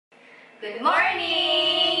Good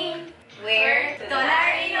morning! We're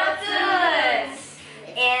Tonari no Tsuns!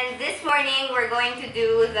 And this morning, we're going to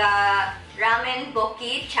do the Ramen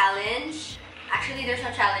bokki challenge. Actually, there's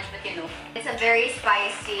no challenge, but you know. It's a very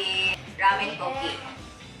spicy ramen bokki.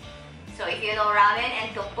 So if you know ramen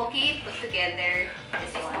and tteokbokki put together,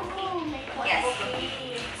 this one. Yes.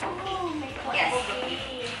 Yes.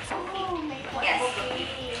 Yes.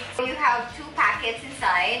 So you have 2 packets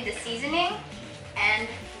inside, the seasoning and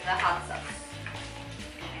the hot sauce.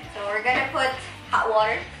 So we're gonna put hot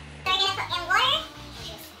water. We're gonna put in water.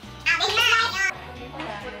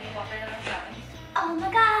 Oh my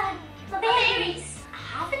god, my berries! I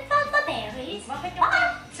haven't found my berries.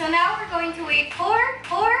 So now we're going to wait for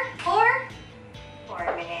 4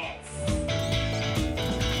 minutes.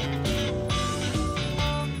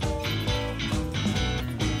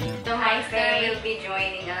 So my friend will be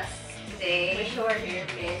joining us today for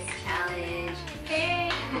this challenge. Okay.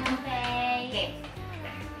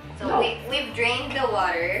 So we've drained the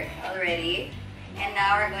water already, and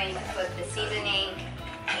now we're going to put the seasoning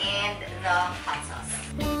and the hot sauce.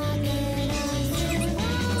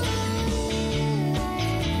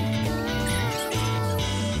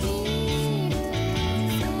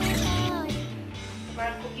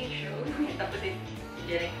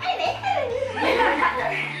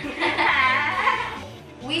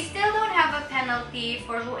 We still don't have a penalty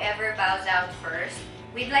for whoever bows out first.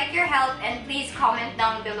 We'd like your help, and please comment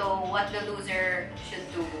down below what the loser should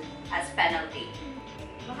do as penalty.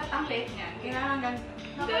 Bakit ang late niya? Kailangan ganito.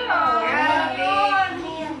 Grabe!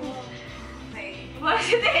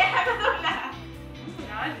 Bakit kaya ako doon na?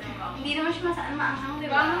 Hindi naman siya masaan maanghang,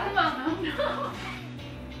 di Diba? ba?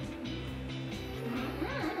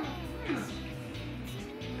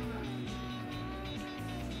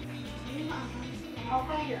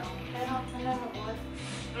 Okay lang. Pero sa lamabot.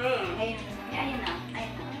 Ayun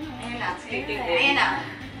na.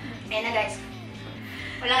 Ayun na guys.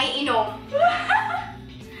 Walang iinom.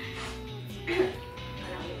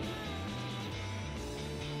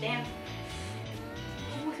 Damn.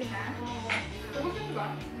 Ubusin na? Ubusin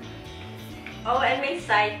ba? Oh, and may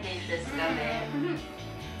side dishes kami.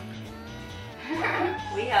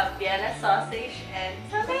 We have Vienna sausage and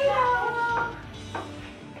tomato.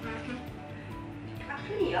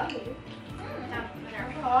 Actually, yummy.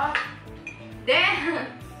 Damn!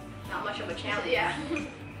 Not much of a challenge. Yeah.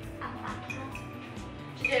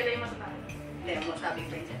 Si Jelly mo sa Damn, wasabi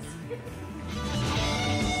princess.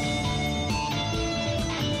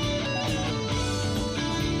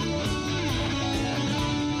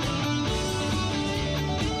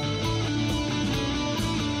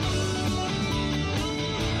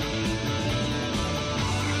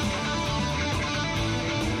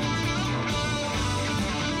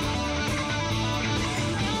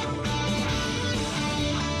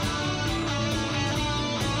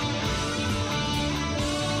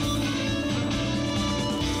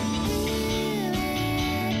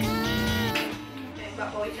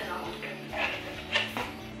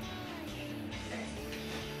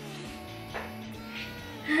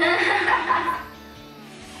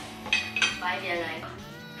 Bye, Jelay.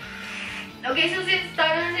 Okay, so since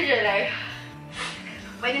start na si Jelay,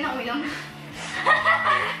 pwede na uminom.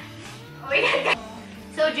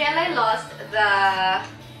 So Jelay lost the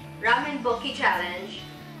Ramen bokki challenge.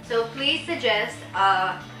 So please suggest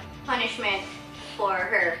a punishment for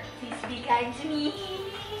her. Please be kind to me.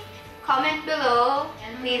 Comment below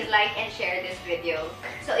and please like and share this video.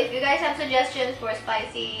 So if you guys have suggestions for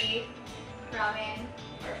spicy ramen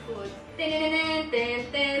or food, Still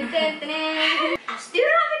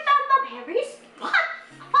haven't found my berries? What?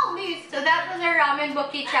 I found these. so that was our ramen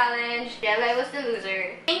bokki challenge. Jelay was the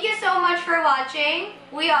loser. Thank you so much for watching.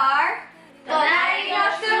 We are Tonari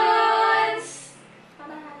no Tsuns!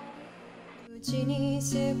 うちに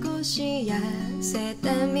少し痩せ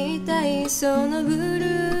たみたいそのブル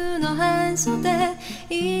ーの半袖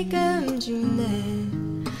いい感じね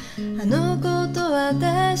あの子と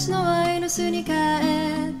私のワイルスに帰っ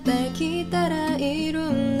てきたらい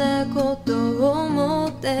ろんなことを思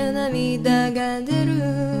って涙が出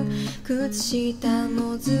る靴下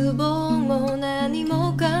もズボンも何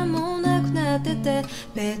もかもなくなってて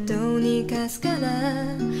ベッドにかすか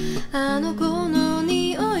なあの子の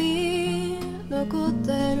匂い残っ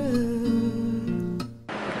てる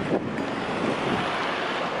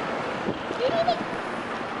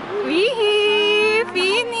Weehee!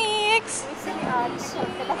 Phoenix!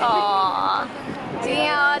 Aww.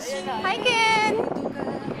 George! Hi, Ken!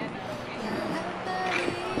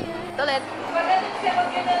 Tulit.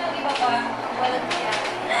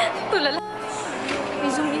 Tulala. May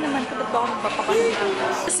zoom in naman. Kapag ba ako magpapakalita?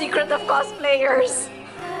 The secret of cosplayers.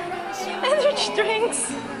 Energy drinks.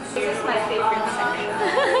 This is my favorite section.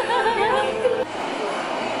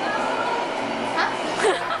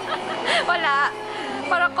 Wala.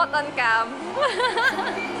 Parang cotton cam.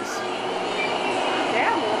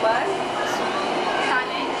 Yeah, woman.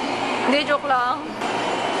 Hindi, joke lang.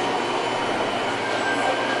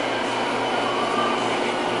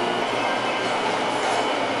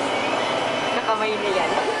 Kakamay na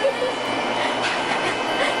yan.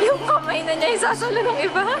 Yung kamay na niya isasalo ng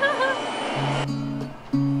iba.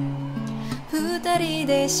 二人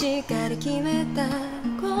でしっかり決めた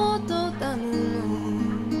ことだもの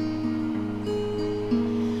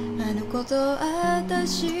あの子と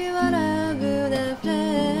私はラブなフ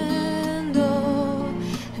レンド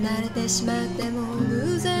離れてしまっても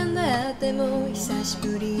偶然であっても久し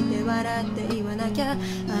ぶりで笑って言わなきゃあ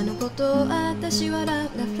の子と私はラ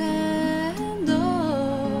ブなフレンド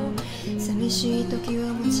寂しい時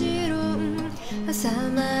はもちろん朝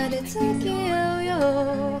まで付き合う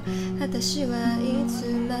よ私はいつ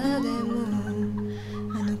までも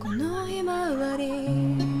あの子のひまわり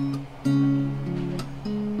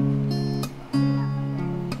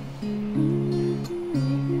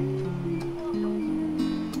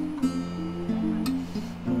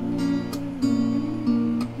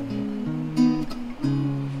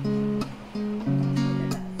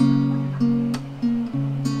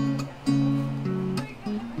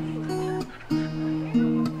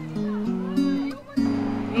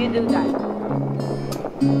You do that.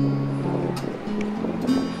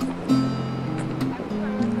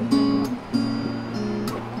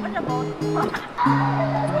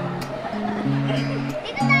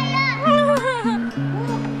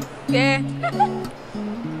 Okay.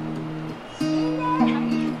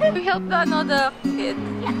 We help the another kid.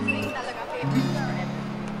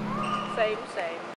 Same, same.